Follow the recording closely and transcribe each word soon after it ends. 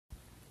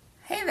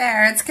Hey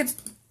there, it's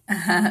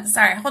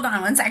sorry, hold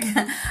on one second.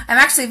 I'm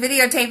actually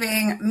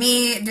videotaping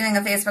me doing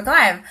a Facebook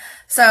Live.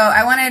 So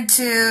I wanted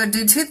to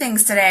do two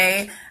things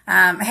today.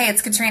 Hey,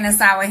 it's Katrina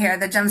Sawa here,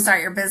 the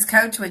Jumpstart Your Biz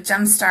Coach with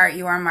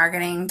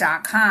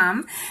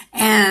jumpstartyourmarketing.com.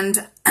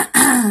 And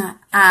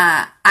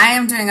I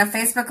am doing a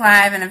Facebook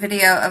Live and a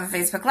video of a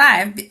Facebook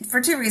Live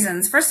for two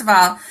reasons. First of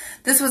all,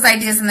 this was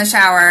Ideas in the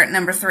Shower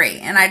number 3,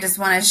 and I just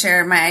want to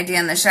share my idea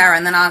in the shower,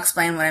 and then I'll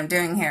explain what I'm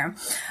doing here.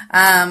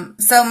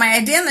 So my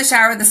idea in the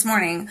shower this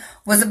morning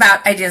was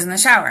about ideas in the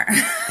shower.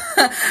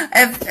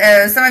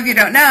 If some of you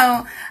don't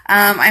know,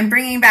 I'm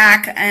bringing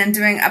back and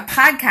doing a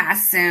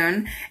podcast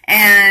soon,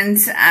 and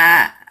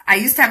I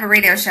used to have a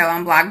radio show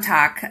on Blog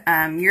Talk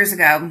years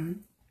ago.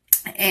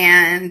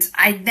 And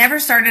I never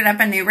started up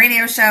a new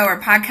radio show or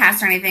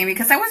podcast or anything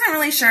because I wasn't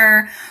really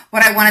sure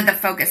what I wanted the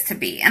focus to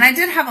be. And I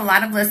did have a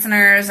lot of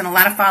listeners and a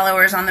lot of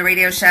followers on the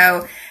radio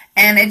show,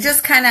 and it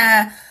just kind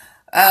of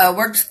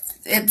worked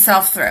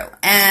itself through.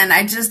 And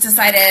I just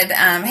decided,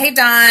 hey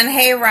Don,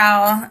 hey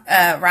Raul,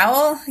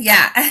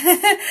 yeah,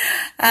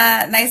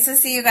 nice to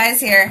see you guys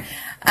here.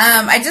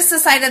 I just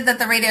decided that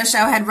the radio show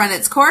had run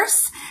its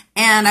course,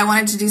 and I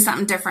wanted to do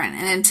something different.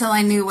 And until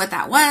I knew what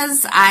that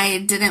was, I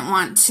didn't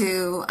want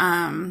to,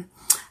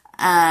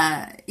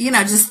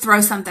 just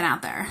throw something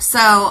out there. So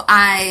so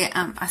I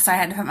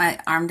had to put my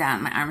arm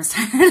down. My arm is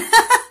tired.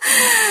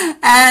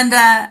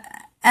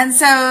 And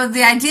so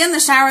the idea in the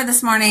shower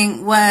this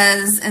morning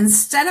was,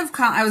 instead of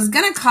I was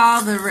going to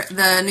call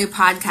the new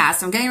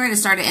podcast. I'm getting ready to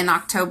start it in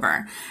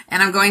October,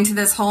 and I'm going to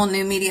this whole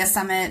new media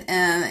summit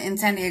in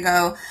San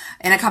Diego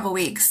in a couple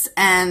weeks.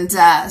 And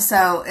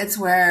so it's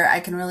where I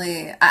can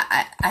really,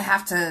 I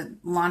have to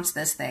launch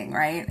this thing,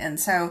 right? And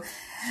so,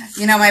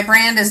 my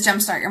brand is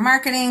Jumpstart Your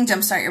Marketing,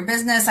 Jumpstart Your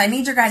Business. I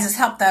need your guys'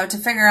 help, though, to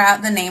figure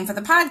out the name for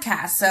the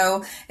podcast.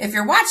 So if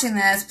you're watching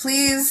this,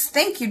 please,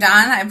 thank you,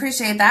 Don. I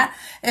appreciate that.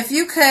 If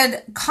you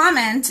could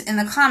comment in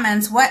the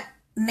comments what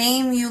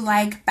name you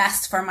like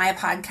best for my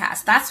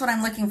podcast. That's what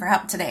I'm looking for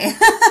help today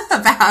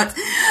about.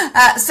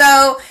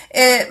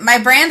 My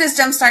brand is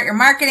Jumpstart Your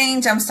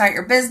Marketing, Jumpstart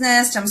Your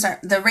Business,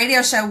 the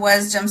radio show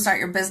was Jumpstart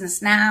Your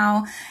Business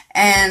Now.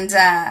 And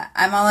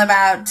I'm all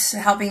about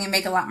helping you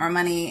make a lot more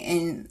money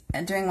in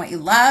doing what you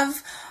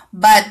love.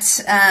 But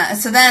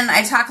so then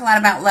I talk a lot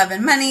about love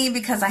and money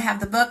because I have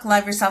the book,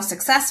 Love Yourself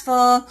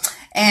Successful.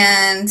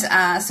 And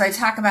so I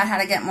talk about how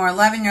to get more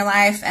love in your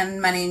life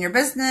and money in your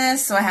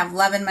business. So I have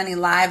Love and Money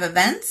Live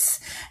events,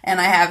 and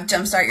I have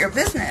Jumpstart Your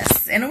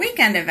Business in a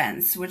weekend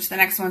events, which the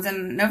next one's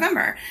in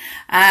November.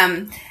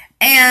 And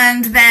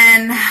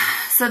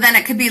then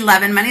it could be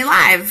Love and Money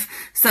Live.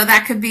 So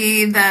that could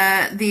be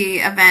the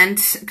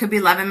event, could be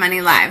Love and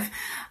Money Live,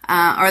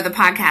 or the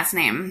podcast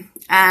name,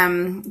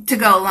 to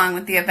go along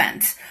with the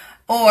event.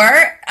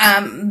 Or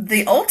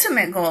the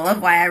ultimate goal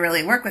of why I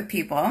really work with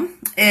people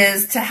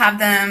is to have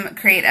them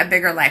create a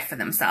bigger life for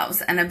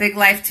themselves. And a big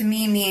life to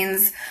me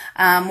means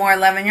more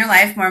love in your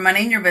life, more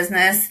money in your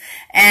business,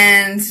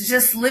 and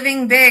just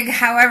living big,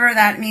 however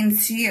that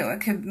means to you. It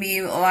could be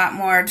a lot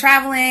more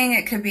traveling.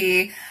 It could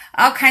be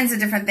all kinds of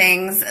different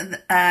things.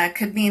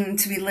 Could mean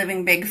to be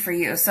living big for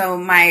you. So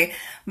my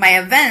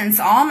events,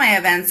 all my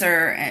events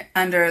are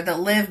under the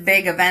Live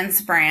Big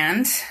Events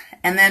brand.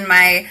 And then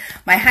my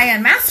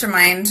high-end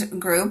mastermind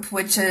group,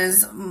 which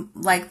is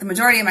like the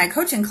majority of my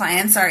coaching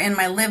clients, are in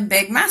my Live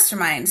Big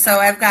Mastermind. So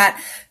I've got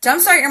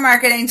Jumpstart Your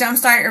Marketing,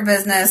 Jumpstart Your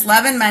Business,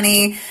 Love and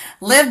Money,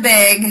 Live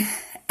Big,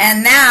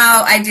 and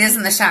now Ideas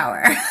in the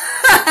Shower.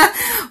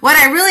 What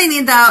I really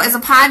need, though, is a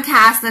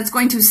podcast that's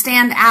going to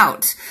stand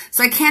out.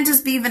 So I can't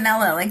just be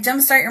vanilla. Like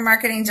Jumpstart Your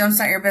Marketing,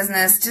 Jumpstart Your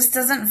Business just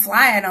doesn't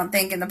fly, I don't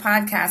think, in the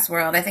podcast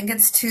world. I think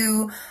it's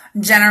too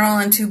general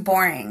and too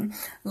boring.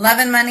 Love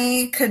and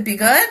Money could be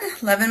good.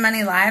 Love and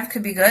Money Live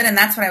could be good, and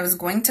that's what I was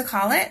going to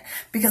call it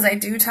because I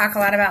do talk a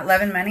lot about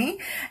love and money.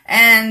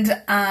 And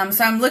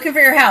so I'm looking for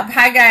your help.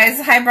 Hi, guys.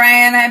 Hi,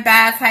 Brian. Hi,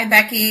 Beth. Hi,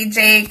 Becky.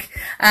 Jake.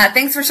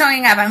 Thanks for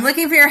showing up. I'm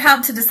looking for your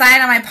help to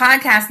decide on my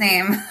podcast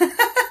name.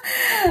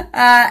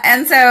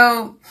 And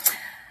so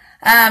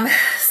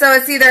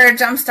it's either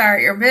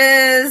Jumpstart Your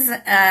Biz,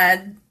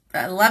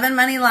 Love and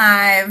Money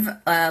Live,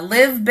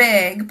 Live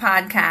Big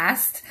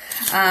podcast,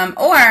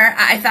 or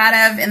I thought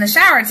of in the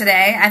shower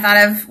today, I thought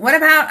of what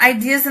about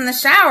Ideas in the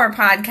Shower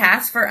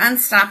podcast for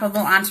unstoppable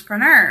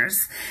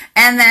entrepreneurs?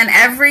 And then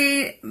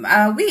every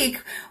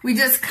week we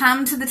just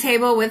come to the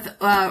table with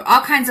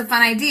all kinds of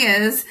fun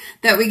ideas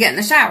that we get in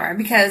the shower,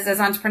 because as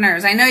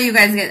entrepreneurs, I know you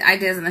guys get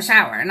ideas in the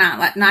shower,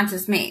 not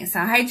just me.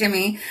 So hi,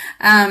 Jimmy.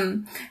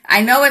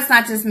 I know it's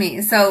not just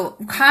me. So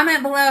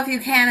comment below if you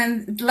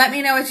can and let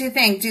me know what you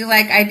think. Do you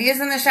like Ideas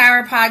in the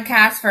Shower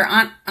podcast for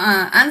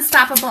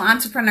unstoppable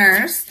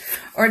entrepreneurs,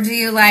 or do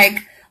you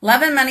like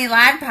Love and Money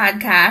Live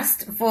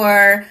podcast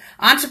for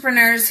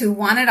entrepreneurs who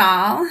want it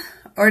all,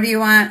 or do you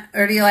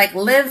like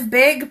Live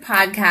Big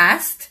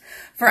podcast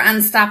for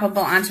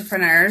unstoppable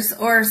entrepreneurs,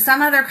 or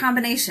some other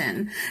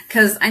combination?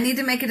 Because I need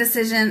to make a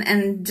decision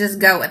and just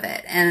go with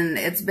it, and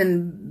it's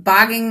been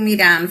bogging me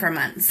down for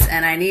months,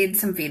 and I need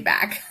some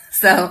feedback.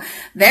 So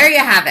there you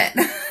have it.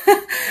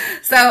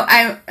 So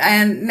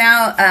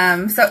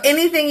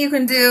anything you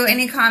can do,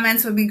 any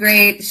comments would be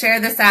great. Share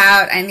this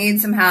out. I need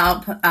some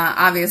help.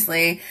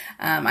 Obviously,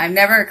 I've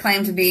never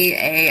claimed to be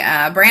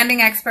a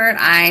branding expert.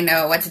 I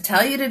know what to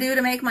tell you to do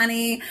to make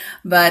money,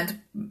 but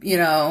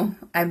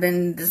I've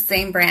been the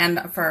same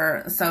brand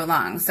for so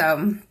long.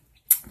 So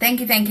thank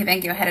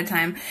you ahead of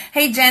time.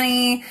 Hey,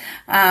 Jenny,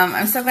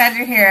 I'm so glad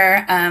you're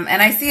here.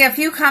 And I see a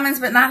few comments,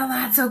 but not a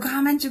lot. So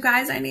comment, you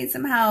guys. I need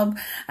some help.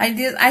 I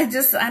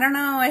don't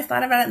know. I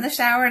thought about it in the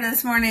shower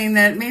this morning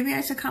that maybe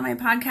I should call my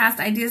podcast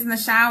Ideas in the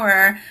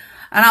Shower.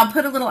 And I'll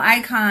put a little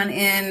icon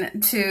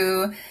in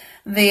to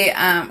the,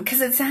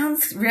 cause it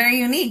sounds very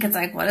unique. It's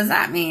like, what does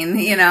that mean?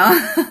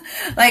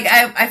 Like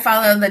I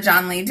follow the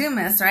John Lee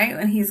Dumas, right?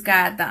 And he's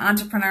got the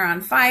Entrepreneur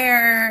on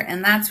Fire,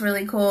 and that's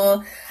really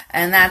cool.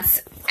 And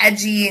that's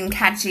edgy and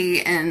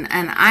catchy, and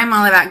I'm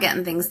all about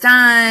getting things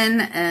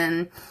done.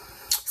 And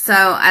so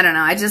I don't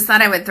know. I just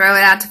thought I would throw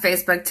it out to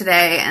Facebook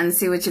today and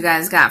see what you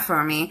guys got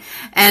for me.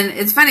 And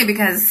it's funny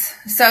because,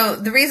 so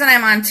the reason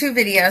I'm on 2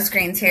 video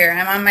screens here,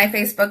 I'm on my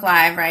Facebook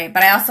Live, right?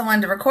 But I also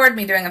wanted to record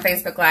me doing a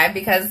Facebook Live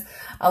because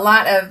a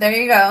lot of, there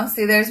you go.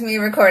 See, there's me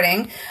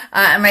recording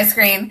on my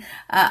screen.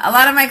 A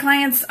lot of my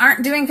clients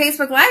aren't doing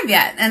Facebook Live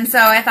yet. And so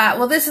I thought,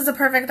 well, this is a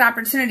perfect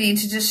opportunity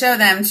to just show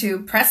them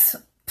to press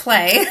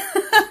play,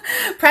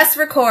 press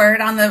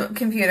record on the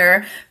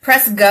computer,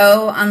 press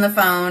go on the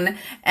phone,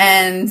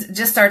 and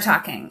just start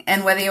talking.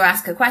 And whether you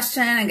ask a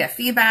question and get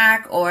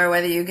feedback, or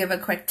whether you give a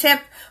quick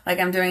tip like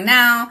I'm doing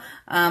now,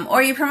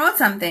 or you promote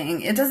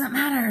something, it doesn't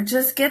matter.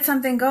 Just get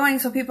something going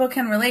so people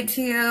can relate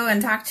to you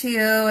and talk to you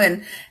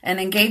and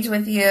engage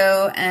with you.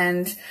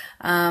 And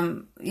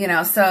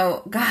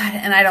so God,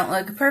 and I don't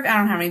look perfect. I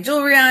don't have any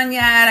jewelry on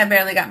yet. I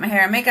barely got my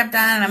hair and makeup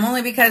done. I'm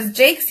only because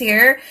Jake's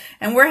here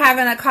and we're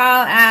having a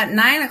call at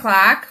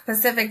 9:00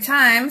 Pacific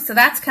time. So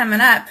that's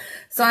coming up.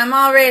 So I'm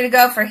all ready to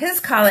go for his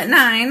call at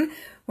 9.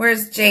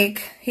 Where's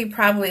Jake? He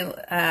probably,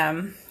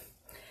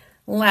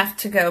 left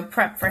to go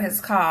prep for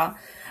his call.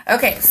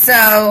 Okay.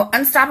 So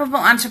Unstoppable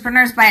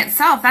Entrepreneurs by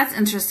Itself. That's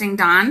interesting,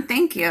 Dawn.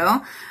 Thank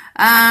you.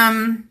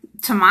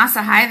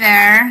 Tomasa, hi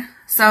there.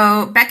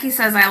 So Becky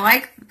says, I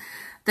like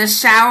the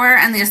shower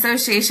and the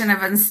association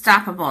of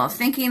unstoppable.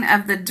 Thinking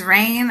of the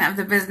drain of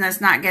the business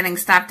not getting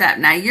stopped up.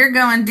 Now you're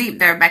going deep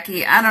there,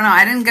 Becky. I don't know.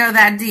 I didn't go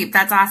that deep.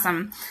 That's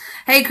awesome.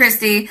 Hey,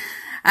 Christy.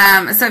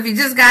 So if you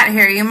just got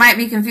here, you might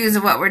be confused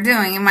of what we're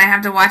doing. You might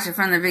have to watch it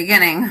from the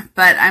beginning,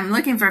 but I'm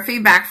looking for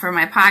feedback for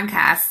my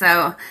podcast.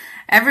 So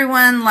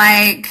everyone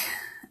likes,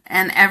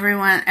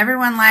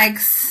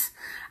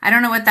 I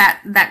don't know what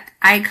that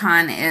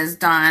icon is,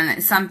 Dawn.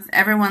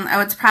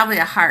 It's probably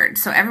a heart.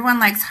 So everyone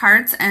likes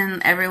hearts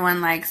and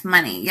everyone likes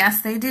money.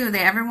 Yes, they do.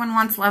 Everyone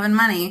wants love and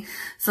money.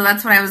 So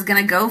that's what I was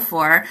going to go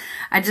for.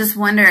 I just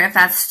wonder if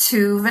that's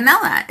too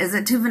vanilla. Is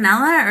it too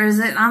vanilla or is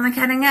it on the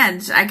cutting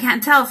edge? I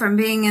can't tell from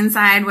being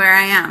inside where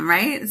I am,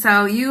 right?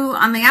 So you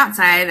on the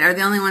outside are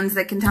the only ones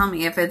that can tell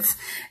me if it's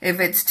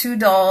too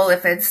dull,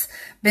 if it's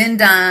been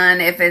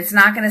done, if it's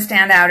not going to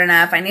stand out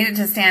enough. I need it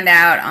to stand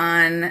out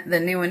on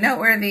the new and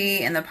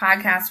noteworthy in the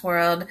podcast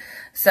world.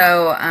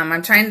 So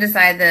I'm trying to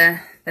decide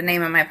the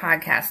name of my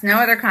podcast. No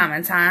other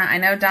comments, huh? I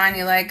know, Dawn,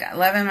 you like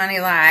Love and Money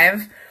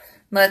Live.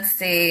 Let's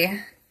see.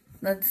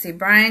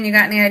 Brian, you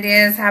got any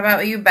ideas? How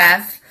about you,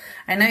 Beth?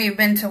 I know you've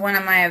been to one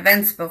of my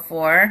events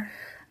before.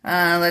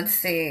 Let's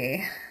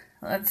see.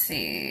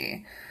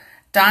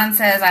 Dawn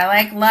says, I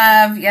like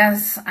love.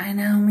 Yes, I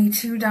know. Me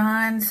too,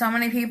 Dawn. So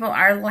many people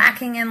are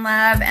lacking in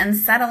love and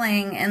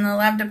settling in the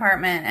love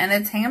department, and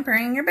it's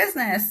hampering your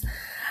business.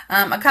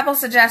 A couple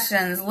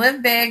suggestions.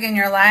 Live big in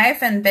your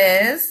life and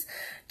biz.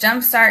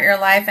 Jumpstart your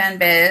life and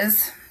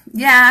biz.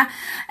 Yeah,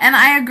 and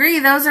I agree.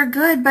 Those are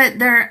good, but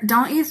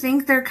don't you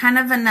think they're kind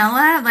of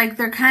vanilla? Like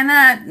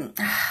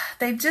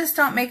they just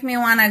don't make me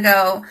want to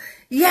go,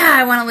 yeah,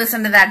 I want to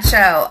listen to that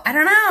show. I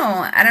don't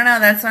know.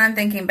 That's what I'm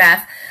thinking,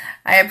 Beth.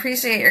 I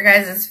appreciate your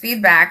guys'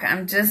 feedback.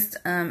 I'm just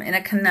in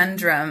a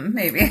conundrum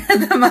maybe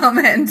at the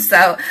moment.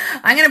 So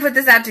I'm going to put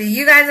this out to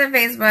you guys on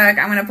Facebook.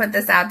 I'm going to put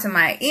this out to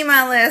my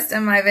email list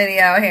and my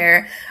video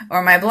here,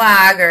 or my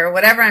blog, or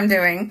whatever I'm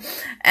doing.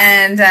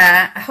 And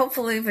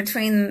hopefully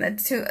between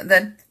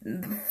the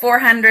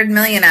 400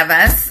 million of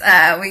us,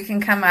 we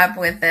can come up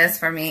with this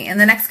for me in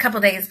the next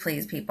couple days,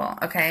 please, people.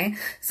 Okay.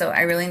 So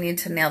I really need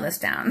to nail this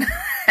down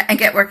and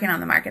get working on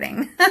the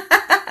marketing.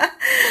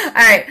 All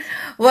right.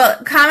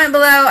 Well, comment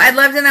below. I'd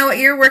love to know what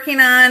you're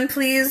working on.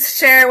 Please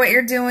share what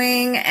you're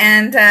doing.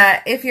 And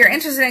if you're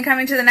interested in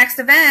coming to the next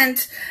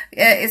event,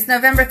 it's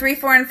November 3,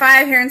 4, and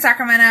 5 here in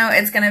Sacramento.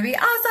 It's going to be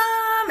awesome.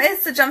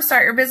 It's the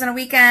Jumpstart Your Biz in a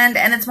Weekend,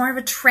 and it's more of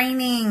a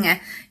training,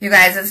 you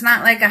guys. It's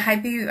not like a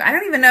hypey. I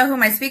don't even know who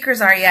my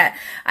speakers are yet.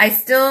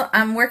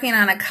 I'm working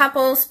on a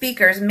couple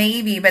speakers,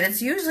 maybe, but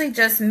it's usually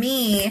just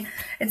me.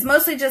 It's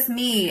mostly just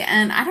me,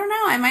 and I don't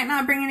know. I might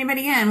not bring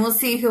anybody in. We'll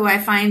see who I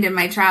find in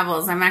my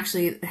travels. I'm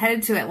actually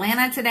headed to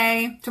Atlanta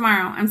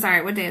tomorrow. I'm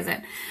sorry, what day is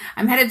it?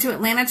 I'm headed to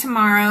Atlanta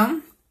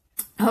tomorrow.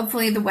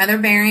 Hopefully the weather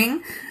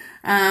bearing.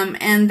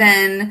 And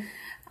then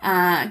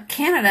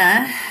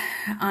Canada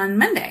on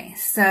Monday.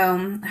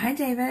 So, hi,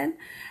 David.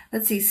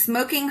 Let's see,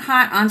 smoking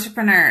hot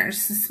entrepreneurs.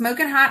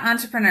 Smoking hot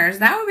entrepreneurs.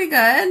 That would be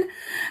good.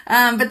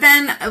 But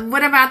then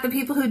what about the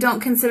people who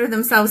don't consider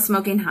themselves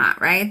smoking hot,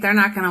 right? They're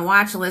not going to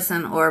watch,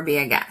 listen, or be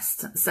a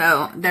guest.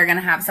 So they're going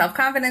to have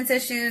self-confidence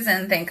issues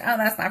and think, oh,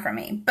 that's not for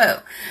me. Boo.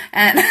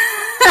 And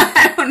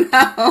I don't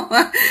know.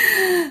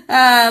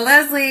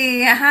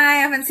 Leslie, hi, I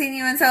haven't seen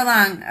you in so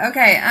long.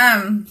 Okay.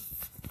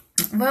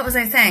 What was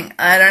I saying?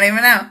 I don't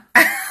even know.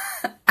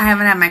 I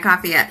haven't had my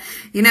coffee yet.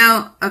 You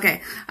know,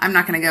 okay, I'm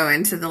not going to go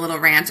into the little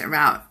rant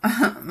about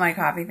my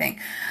coffee thing.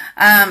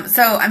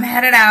 So I'm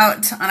headed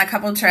out on a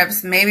couple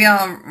trips. Maybe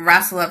I'll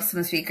rustle up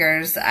some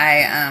speakers.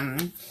 I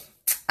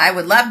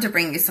would love to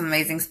bring you some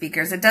amazing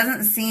speakers. It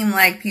doesn't seem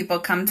like people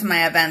come to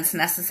my events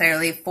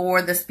necessarily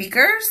for the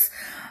speakers.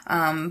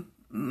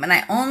 And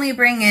I only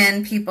bring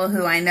in people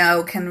who I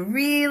know can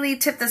really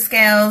tip the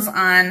scales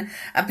on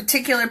a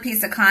particular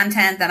piece of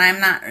content that I'm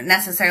not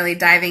necessarily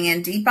diving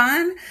in deep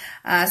on.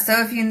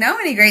 So if you know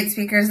any great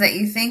speakers that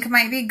you think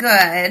might be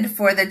good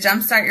for the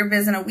Jumpstart Your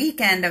Biz in a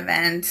Weekend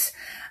event,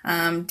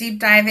 deep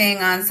diving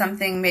on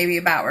something maybe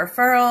about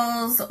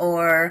referrals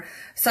or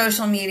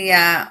social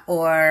media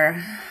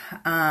or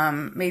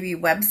maybe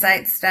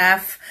website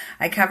stuff.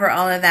 I cover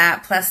all of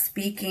that, plus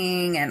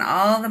speaking and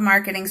all the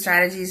marketing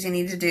strategies you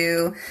need to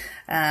do.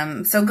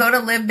 So go to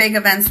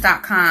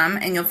livebigevents.com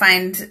and you'll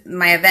find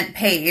my event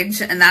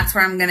page, and that's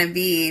where I'm going to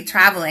be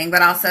traveling,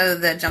 but also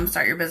the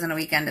Jumpstart Your Biz in a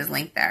Weekend is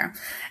linked there.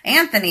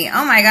 Anthony,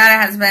 oh my God,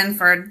 it has been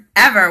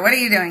forever. What are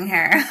you doing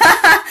here?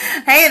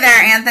 Hey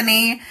there,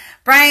 Anthony.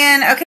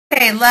 Brian,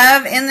 okay,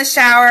 love in the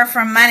shower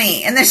for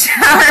money. In the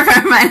shower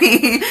for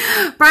money.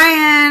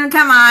 Brian,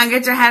 come on,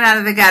 get your head out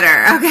of the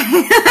gutter,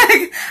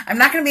 okay? I'm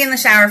not going to be in the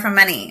shower for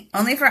money,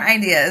 only for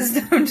ideas.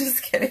 I'm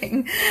just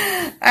kidding.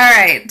 All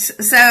right,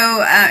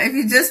 so if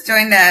you just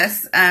joined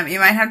us, you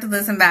might have to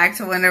listen back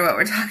to wonder what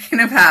we're talking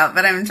about,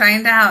 but I'm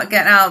trying to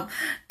get help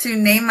to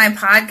name my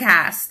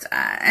podcast.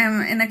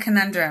 I'm in a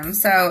conundrum.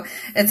 So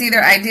it's either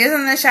Ideas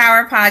in the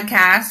Shower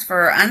podcast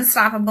for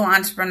unstoppable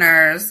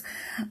entrepreneurs,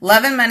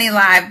 Love and Money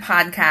Live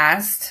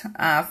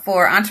podcast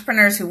for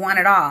entrepreneurs who want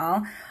it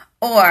all,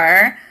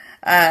 or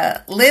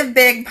Live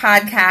Big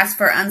podcast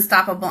for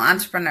unstoppable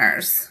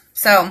entrepreneurs.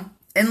 So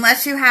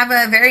unless you have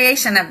a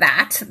variation of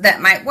that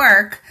might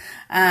work,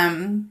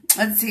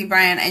 let's see,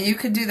 Brian, and you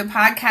could do the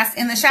podcast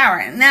in the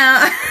shower.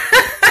 No.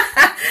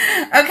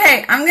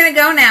 Okay, I'm going to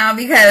go now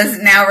because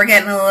now we're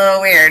getting a little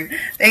weird.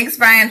 Thanks,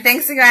 Brian.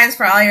 Thanks, you guys,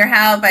 for all your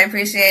help. I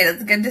appreciate it.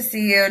 It's good to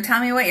see you. Tell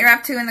me what you're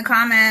up to in the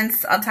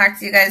comments. I'll talk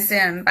to you guys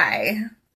soon. Bye.